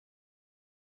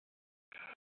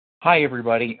Hi,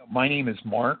 everybody. My name is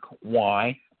Mark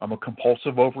Y. I'm a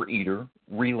compulsive overeater,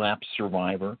 relapse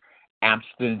survivor.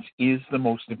 Abstinence is the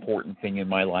most important thing in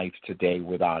my life today,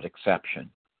 without exception.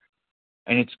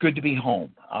 And it's good to be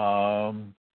home.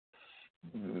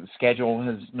 The schedule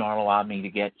has not allowed me to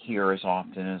get here as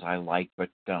often as I like, but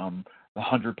the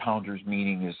 100 Pounders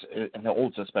meeting it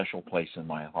holds a special place in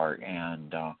my heart,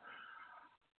 and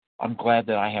I'm glad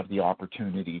that I have the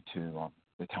opportunity to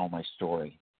tell my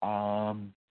story.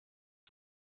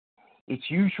 It's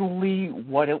usually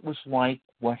what it was like,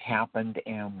 what happened,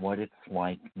 and what it's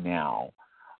like now.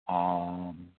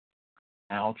 Um,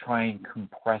 I'll try and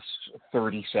compress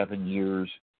 37 years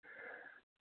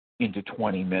into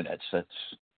 20 minutes. That's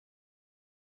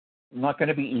not going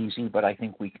to be easy, but I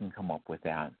think we can come up with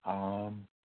that.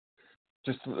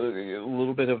 Just a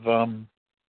little bit of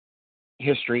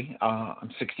history.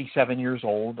 I'm 67 years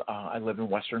old. I live in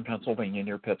Western Pennsylvania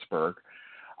near Pittsburgh.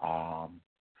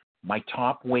 My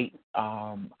top weight,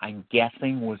 I'm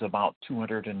guessing, was about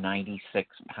 296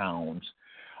 pounds.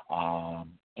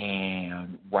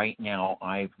 And right now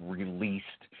I've released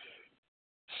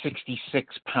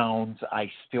 66 pounds.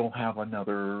 I still have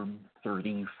another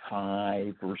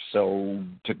 35 or so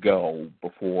to go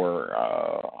before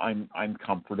I'm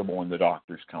comfortable and the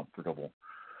doctor's comfortable.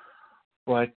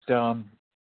 But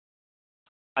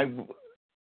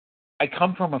I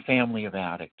come from a family of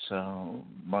addicts.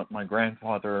 My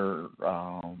grandfather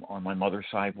on my mother's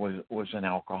side was an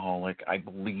alcoholic. I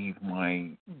believe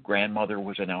my grandmother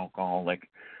was an alcoholic.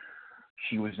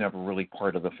 She was never really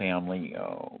part of the family.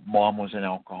 Mom was an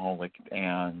alcoholic,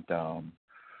 and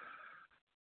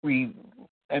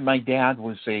my dad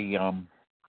was a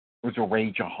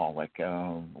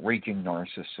rageaholic, raging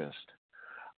narcissist.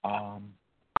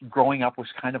 Growing up was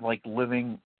kind of like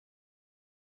living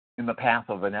in the path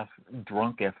of an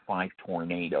drunk F5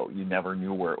 tornado. You never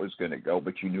knew where it was going to go,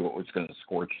 but you knew it was going to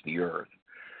scorch the earth.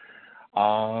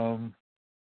 I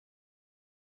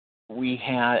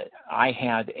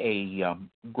had a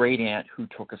great aunt who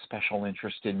took a special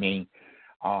interest in me.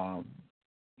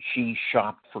 She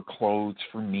shopped for clothes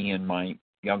for me and my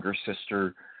younger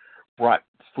sister, brought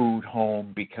food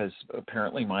home because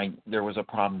apparently there was a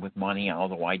problem with money,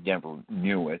 although I never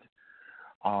knew it.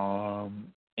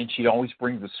 And she'd always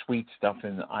bring the sweet stuff,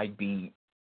 and I'd be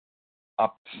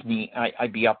up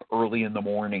early in the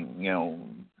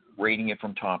morning, raiding it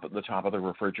from the top of the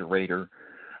refrigerator,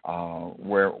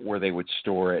 where they would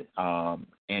store it,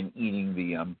 and eating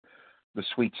the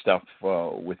sweet stuff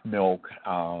with milk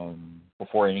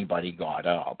before anybody got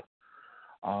up.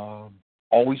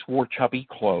 Always wore chubby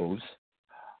clothes,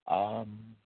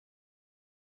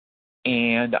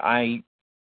 and I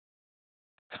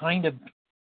kind of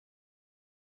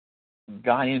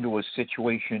got into a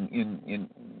situation in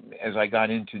as I got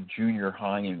into junior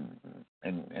high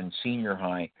and senior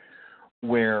high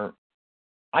where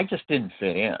I just didn't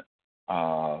fit in.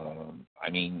 I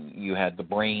mean, you had the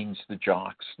brains, the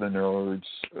jocks, the nerds,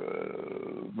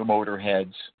 the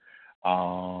motorheads,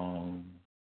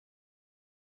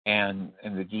 and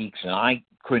the geeks, and I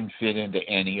couldn't fit into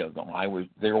any of them.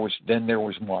 There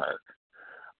was Mark.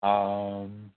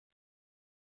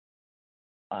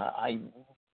 I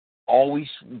always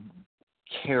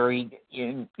carried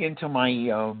into my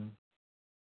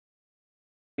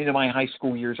high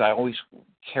school years. I always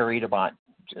carried about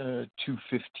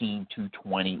 215,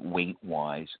 220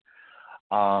 weight-wise.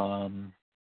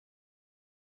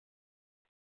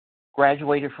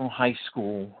 Graduated from high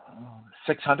school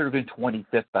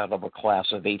 625th out of a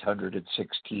class of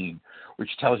 816,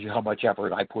 which tells you how much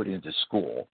effort I put into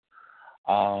school.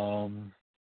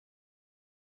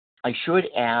 I should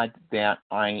add that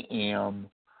I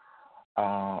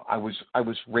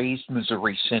was raised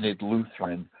Missouri Synod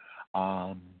Lutheran,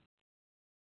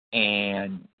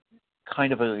 and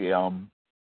kind of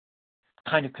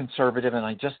conservative, and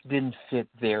I just didn't fit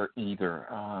there either.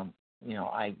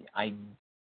 I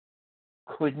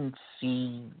couldn't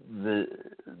see the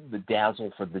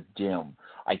dazzle for the dim.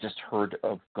 I just heard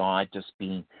of God just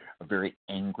being a very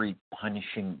angry,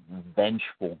 punishing,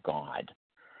 vengeful God.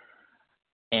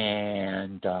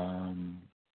 And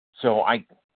so I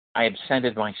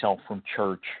absented myself from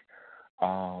church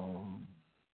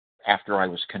after I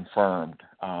was confirmed,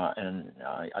 and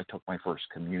I took my first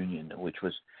communion, which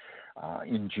was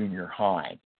in junior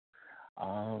high.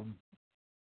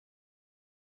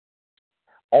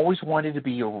 Always wanted to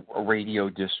be a radio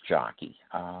disc jockey.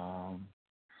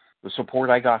 The support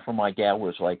I got from my dad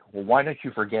was like, well, why don't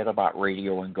you forget about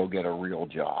radio and go get a real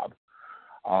job?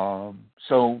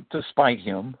 So despite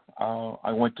him,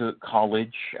 I went to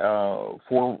college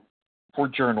for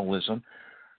journalism,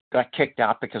 got kicked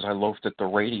out because I loafed at the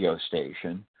radio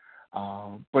station.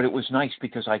 But it was nice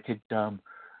because I could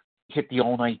hit the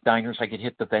all-night diners, I could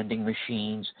hit the vending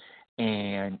machines,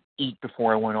 and eat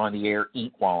before I went on the air,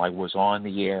 eat while I was on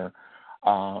the air.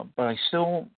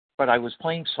 But I was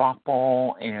playing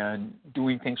softball and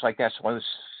doing things like that, so I was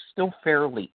still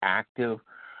fairly active.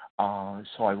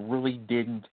 So I really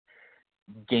didn't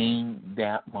gain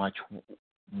that much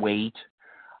weight.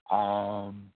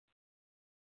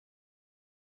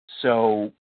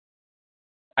 So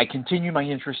I continued my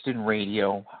interest in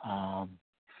radio.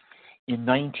 In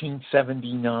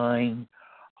 1979,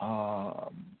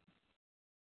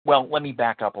 well, let me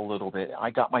back up a little bit. I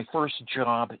got my first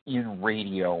job in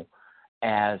radio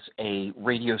as a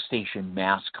radio station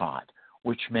mascot,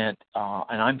 which meant,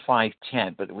 and I'm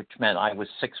 5'10", but which meant I was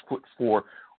 6'4"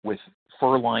 with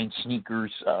fur-lined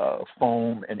sneakers,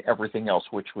 foam, and everything else,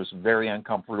 which was very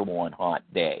uncomfortable on hot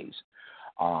days.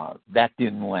 That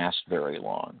didn't last very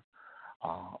long.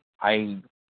 In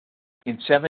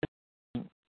 70,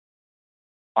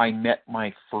 I met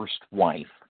my first wife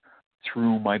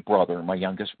through my brother, my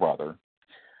youngest brother.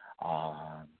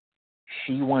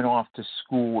 She went off to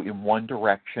school in one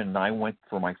direction, and I went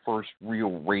for my first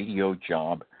real radio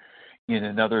job in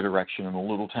another direction in a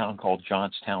little town called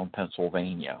Johnstown,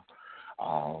 Pennsylvania,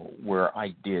 where I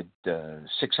did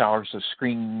 6 hours of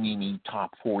screaming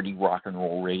top 40 rock and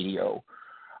roll radio.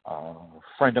 A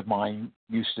friend of mine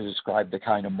used to describe the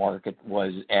kind of market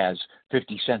was as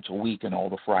 50 cents a week and all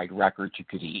the fried records you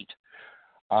could eat.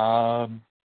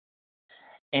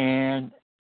 And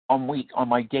on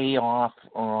my day off,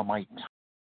 I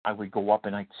would go up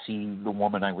and I'd see the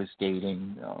woman I was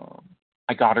dating.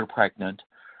 I got her pregnant,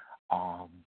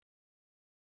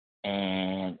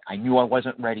 and I knew I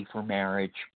wasn't ready for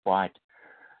marriage, but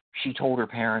she told her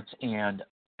parents, and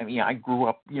I mean, I grew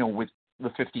up, with the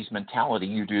 50s mentality.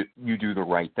 You do the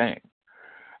right thing,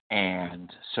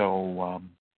 and so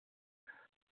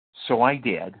I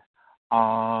did.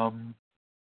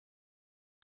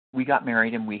 We got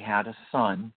married and we had a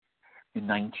son in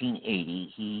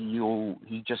 1980.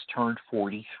 He just turned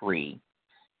 43.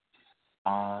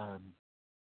 I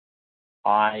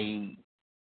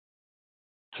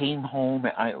came home.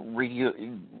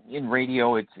 In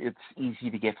radio, it's easy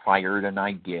to get fired, and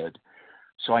I did.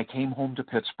 So I came home to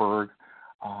Pittsburgh.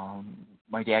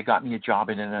 My dad got me a job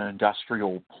in an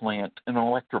industrial plant, an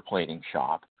electroplating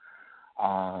shop.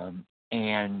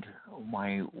 And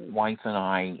my wife and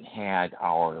I had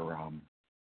our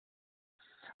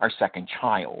second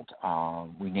child.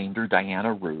 We named her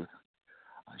Diana Ruth.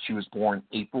 She was born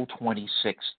April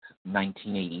 26th,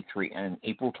 1983, and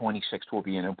April 26th will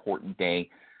be an important day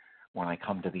when I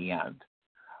come to the end.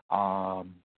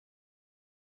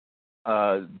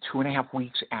 2.5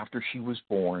 weeks after she was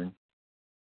born,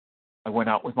 I went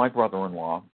out with my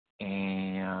brother-in-law,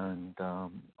 and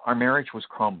our marriage was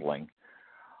crumbling.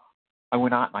 I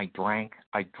went out and I drank,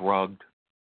 I drugged,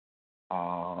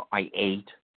 I ate,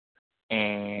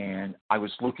 and I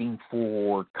was looking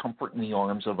for comfort in the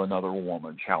arms of another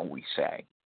woman, shall we say.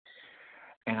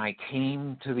 And I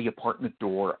came to the apartment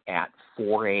door at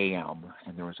 4 a.m.,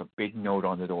 and there was a big note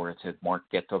on the door that said, "Mark,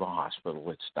 get to the hospital,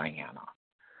 it's Diana."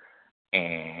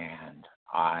 And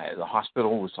the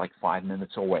hospital was like 5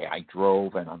 minutes away. I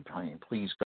drove, and I'm trying,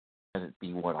 please let it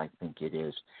be what I think it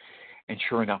is. And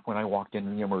sure enough, when I walked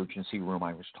into the emergency room,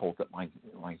 I was told that my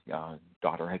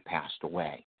daughter had passed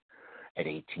away at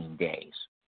 18 days.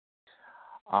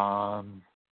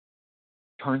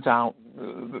 Turns out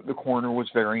the coroner was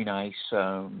very nice.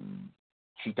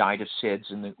 She died of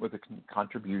SIDS with a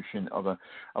contribution of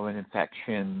an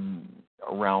infection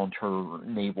around her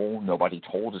navel. Nobody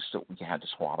told us that we had to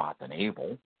swab out the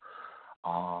navel.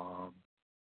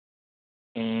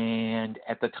 And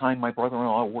at the time, my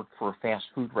brother-in-law worked for a fast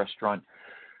food restaurant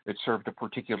that served a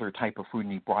particular type of food,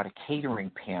 and he brought a catering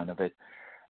pan of it.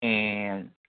 And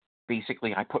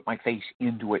basically, I put my face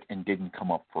into it and didn't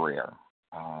come up for air.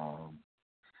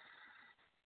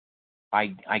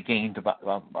 I gained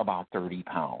about 30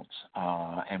 pounds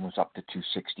and was up to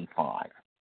 265.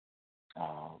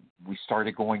 We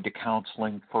started going to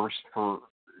counseling first for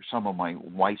some of my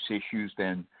wife's issues,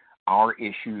 then our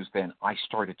issues. Then I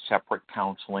started separate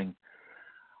counseling.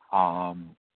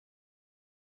 And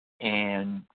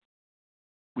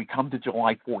we come to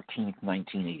July 14th,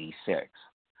 1986.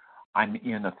 I'm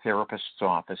in a therapist's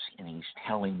office, and he's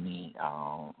telling me,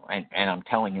 and I'm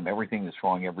telling him everything that's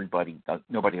wrong.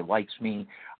 Nobody likes me.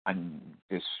 I'm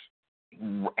this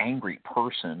angry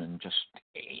person, and just,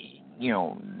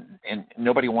 and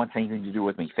nobody wants anything to do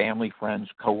with me. Family, friends,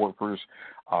 coworkers,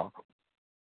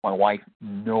 my wife,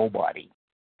 nobody.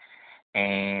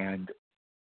 And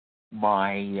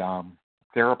my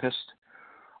therapist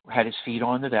had his feet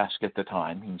on the desk at the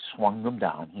time. He swung them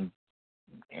down.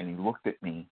 He looked at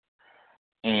me,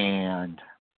 and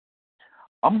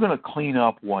I'm going to clean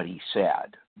up what he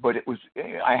said, but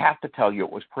I have to tell you,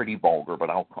 it was pretty vulgar, but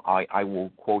I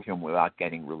will quote him without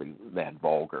getting really that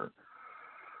vulgar.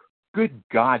 Good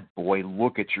God, boy,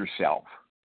 look at yourself.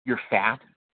 You're fat.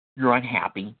 You're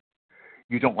unhappy.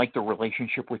 You don't like the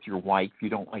relationship with your wife. You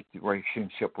don't like the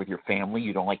relationship with your family.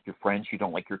 You don't like your friends. You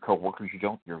don't like your coworkers. You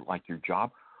don't like your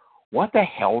job. What the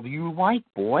hell do you like,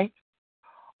 boy?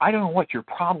 I don't know what your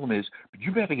problem is, but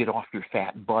you better get off your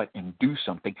fat butt and do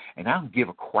something, and I don't give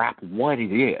a crap what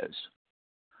it is.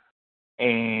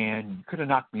 And you could have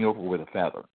knocked me over with a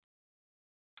feather.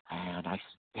 And I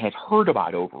had heard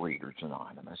about Overeaters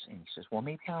Anonymous, and he says, well,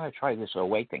 maybe I ought to try this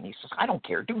OA thing. He says, I don't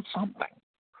care. Do something.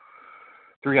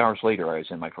 3 hours later, I was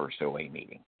in my first OA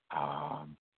meeting.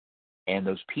 And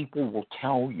those people will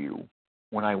tell you,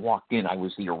 when I walked in, I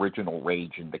was the original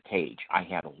rage in the cage. I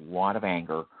had a lot of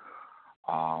anger,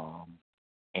 and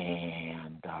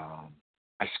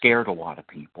I scared a lot of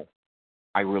people.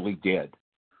 I really did.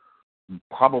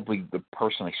 Probably the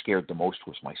person I scared the most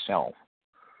was myself.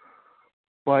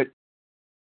 But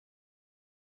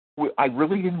I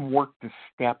really didn't work the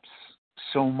steps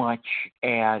so much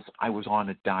as I was on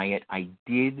a diet. I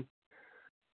did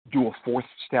do a fourth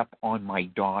step on my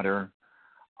daughter.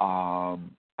 I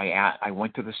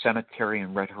went to the cemetery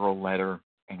and read her a letter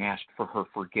and asked for her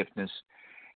forgiveness,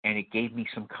 and it gave me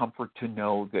some comfort to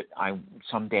know that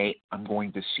someday I'm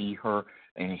going to see her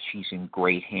and she's in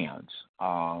great hands.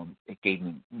 It gave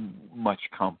me much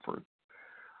comfort.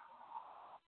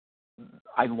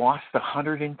 I lost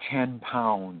 110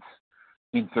 pounds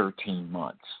in 13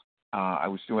 months. I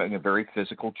was doing a very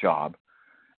physical job,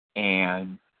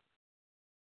 and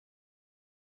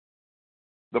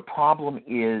the problem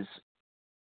is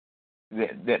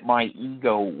that my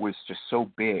ego was just so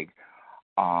big.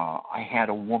 I had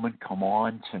a woman come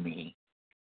on to me,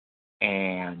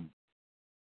 and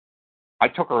I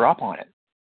took her up on it.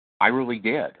 I really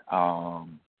did.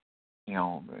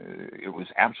 It was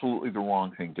absolutely the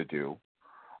wrong thing to do.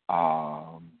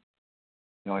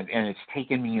 And it's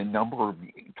taken me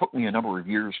took me a number of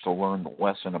years to learn the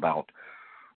lesson about,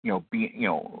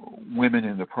 women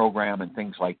in the program and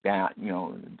things like that,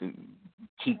 to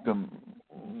keep them.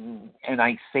 And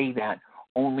I say that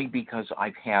only because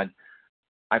I've had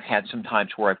some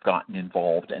times where I've gotten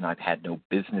involved and I've had no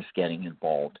business getting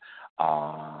involved.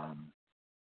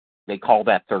 They call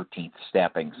that 13th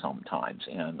stepping sometimes,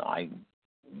 and I'm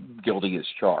guilty as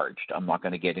charged. I'm not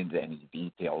going to get into any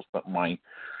details, but my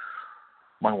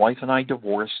wife and I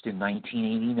divorced in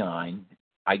 1989.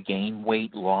 I gained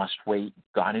weight, lost weight,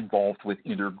 got involved with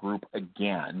intergroup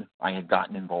again. I had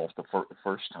gotten involved the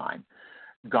first time.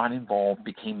 Got involved,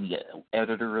 became the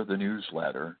editor of the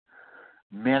newsletter,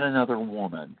 met another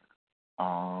woman,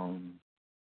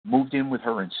 moved in with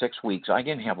her in 6 weeks. I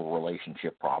didn't have a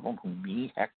relationship problem. Who,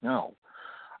 me? Heck no.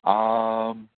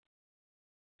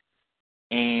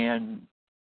 And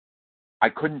I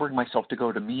couldn't bring myself to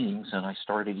go to meetings, and I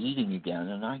started eating again,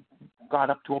 and I got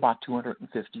up to about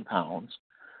 250 pounds.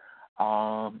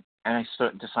 And I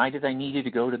decided I needed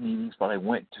to go to meetings, but I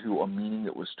went to a meeting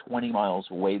that was 20 miles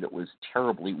away that was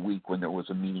terribly weak when there was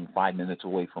a meeting 5 minutes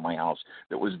away from my house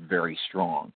that was very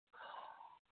strong.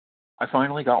 I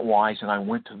finally got wise, and I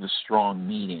went to the strong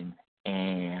meeting,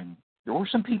 and there were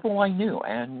some people I knew,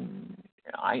 and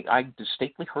I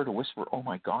distinctly heard a whisper, oh,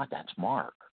 my God, that's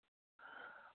Mark.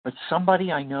 But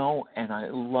somebody I know and I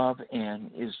love and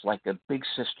is like a big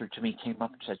sister to me came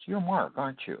up and said, you're Mark,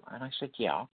 aren't you? And I said,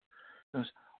 yeah. He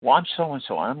goes, well, I'm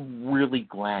so-and-so. I'm really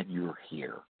glad you're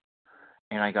here.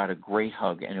 And I got a great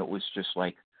hug, and it was just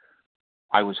like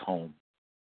I was home.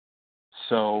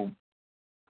 So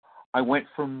I went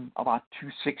from about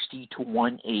 260 to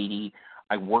 180.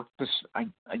 I worked I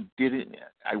did it.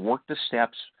 I worked the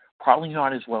steps, probably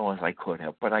not as well as I could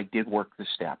have, but I did work the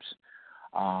steps.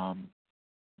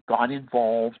 Got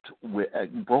involved with,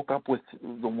 broke up with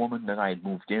the woman that I had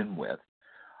moved in with.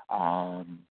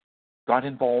 Got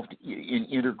involved in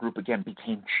intergroup again,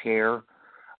 became chair,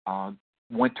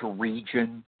 went to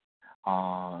region.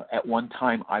 At one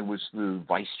time, I was the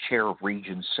vice chair of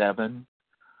Region 7.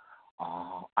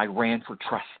 I ran for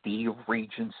trustee of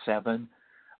Region 7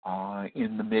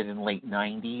 in the mid and late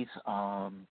 90s.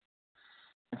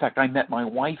 In fact, I met my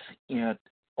wife at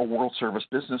a World Service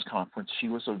Business Conference. She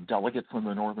was a delegate from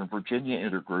the Northern Virginia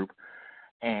intergroup,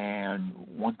 and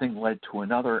one thing led to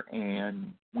another,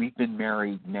 and we've been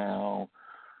married now,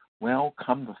 well,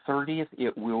 come the 30th,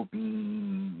 it will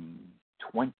be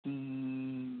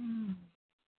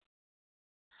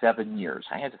 27 years.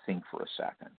 I had to think for a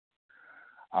second.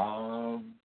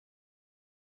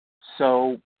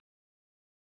 So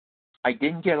I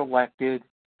didn't get elected.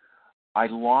 I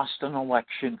lost an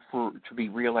election to be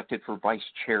reelected for vice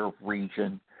chair of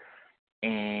region,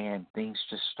 and things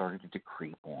just started to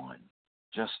creep on,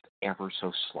 just ever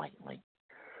so slightly.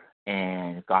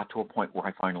 And it got to a point where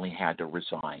I finally had to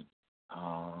resign.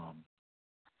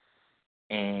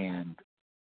 And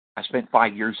I spent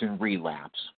 5 years in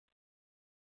relapse.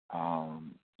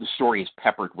 The story is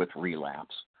peppered with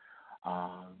relapse.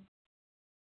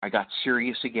 I got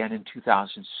serious again in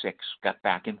 2006, got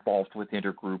back involved with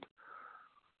Intergroup,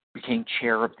 became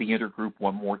chair of the Intergroup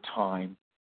one more time,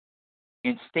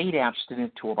 and stayed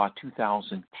abstinent till about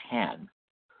 2010.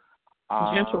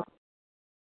 Gentle.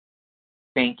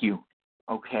 Thank you.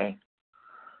 Okay.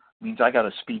 Means I got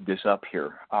to speed this up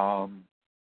here.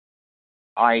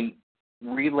 I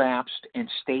relapsed and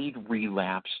stayed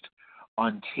relapsed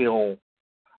until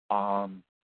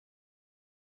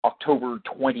October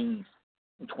 24th,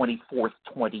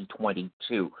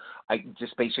 2022. I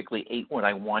just basically ate what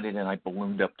I wanted, and I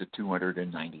ballooned up to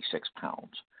 296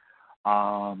 pounds.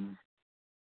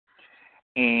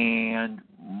 And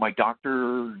my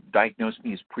doctor diagnosed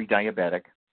me as pre-diabetic.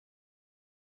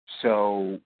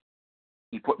 So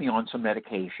he put me on some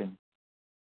medication.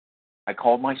 I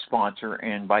called my sponsor,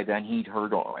 and by then he'd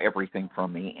heard everything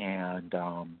from me. And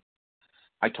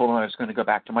I told him I was going to go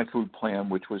back to my food plan,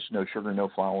 which was no sugar, no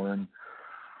flour, and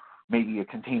maybe a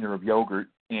container of yogurt.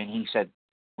 And he said,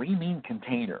 "What do you mean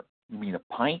container? You mean a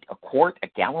pint, a quart, a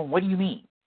gallon? What do you mean?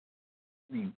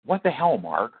 I mean, what the hell,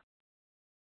 Mark?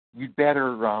 You'd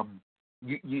better,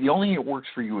 the only thing that works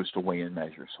for you is to weigh and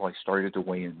measure." So I started to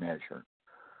weigh and measure.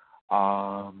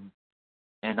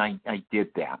 And I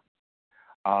did that.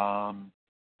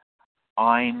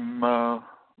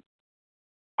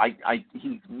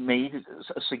 He made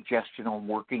a suggestion on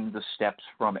working the steps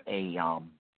from a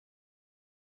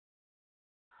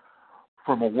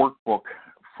workbook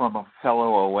from a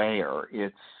fellow OA'er.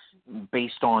 It's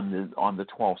based on the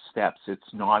 12 steps.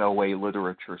 It's not OA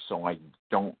literature, so I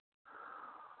don't.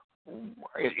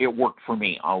 It worked for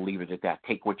me. I'll leave it at that.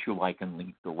 Take what you like and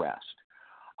leave the rest.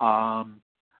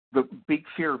 The big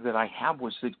fear that I had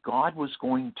was that God was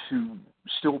going to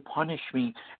still punish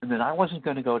me and that I wasn't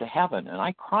going to go to heaven, and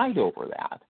I cried over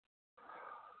that.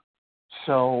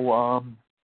 So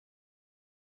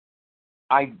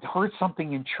I heard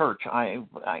something in church. I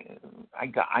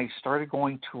started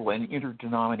going to an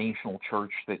interdenominational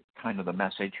church that kind of the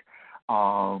message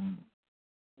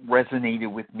resonated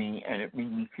with me, and it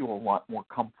made me feel a lot more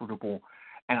comfortable.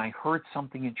 And I heard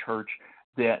something in church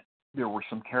that there were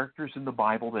some characters in the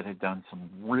Bible that had done some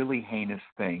really heinous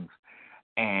things,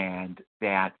 and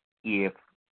that if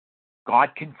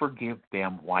God can forgive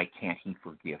them, why can't he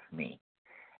forgive me?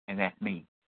 And that made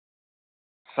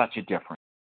such a difference.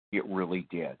 It really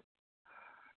did.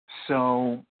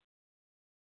 So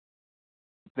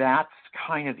that's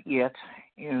kind of it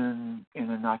in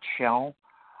a nutshell.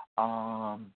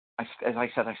 As I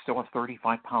said, I still have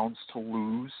 35 pounds to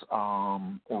lose or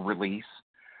release.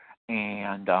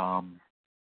 And I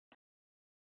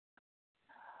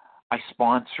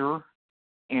sponsor,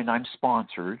 and I'm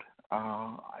sponsored.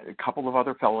 A couple of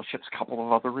other fellowships, a couple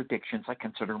of other addictions. I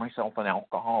consider myself an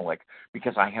alcoholic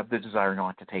because I have the desire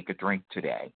not to take a drink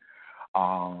today.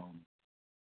 All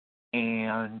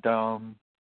in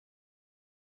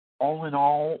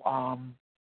all,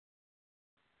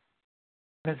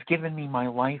 has given me my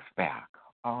life back.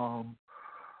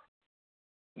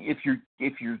 If you're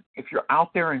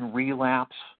out there in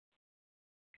relapse,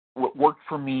 what worked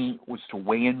for me was to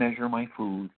weigh and measure my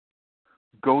food,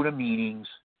 go to meetings,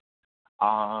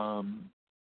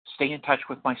 stay in touch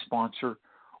with my sponsor.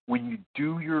 When you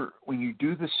do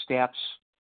the steps,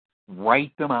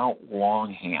 write them out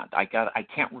longhand. I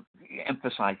can't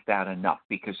emphasize that enough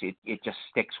because it just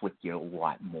sticks with you a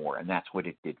lot more, and that's what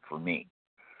it did for me.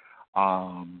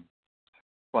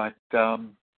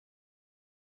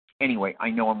 Anyway, I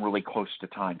know I'm really close to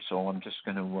time, so I'm just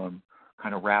going to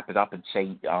kind of wrap it up and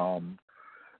say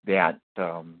that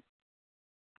I'm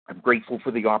grateful for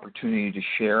the opportunity to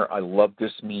share. I love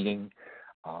this meeting.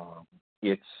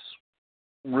 It's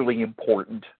really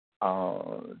important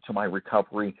to my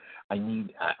recovery.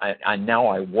 Now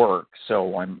I work,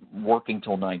 so I'm working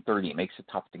till 9:30. It makes it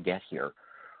tough to get here.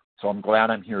 So I'm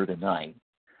glad I'm here tonight.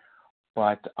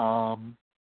 But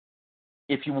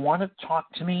if you want to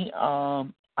talk to me,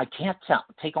 I can't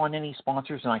take on any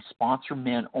sponsors, and I sponsor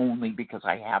men only because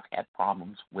I have had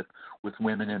problems with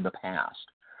women in the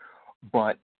past.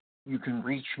 But you can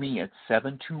reach me at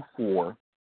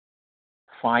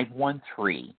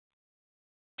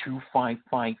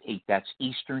 724-513-2558. That's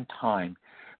Eastern Time.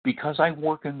 because I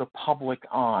work in the public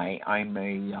eye, I'm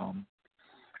a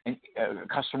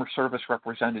customer service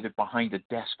representative behind a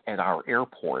desk at our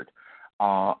airport.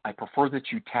 I prefer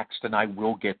that you text, and I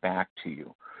will get back to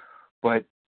you. But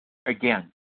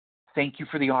again, thank you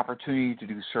for the opportunity to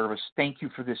do service. Thank you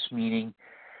for this meeting.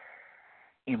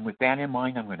 And with that in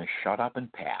mind, I'm going to shut up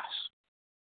and pass.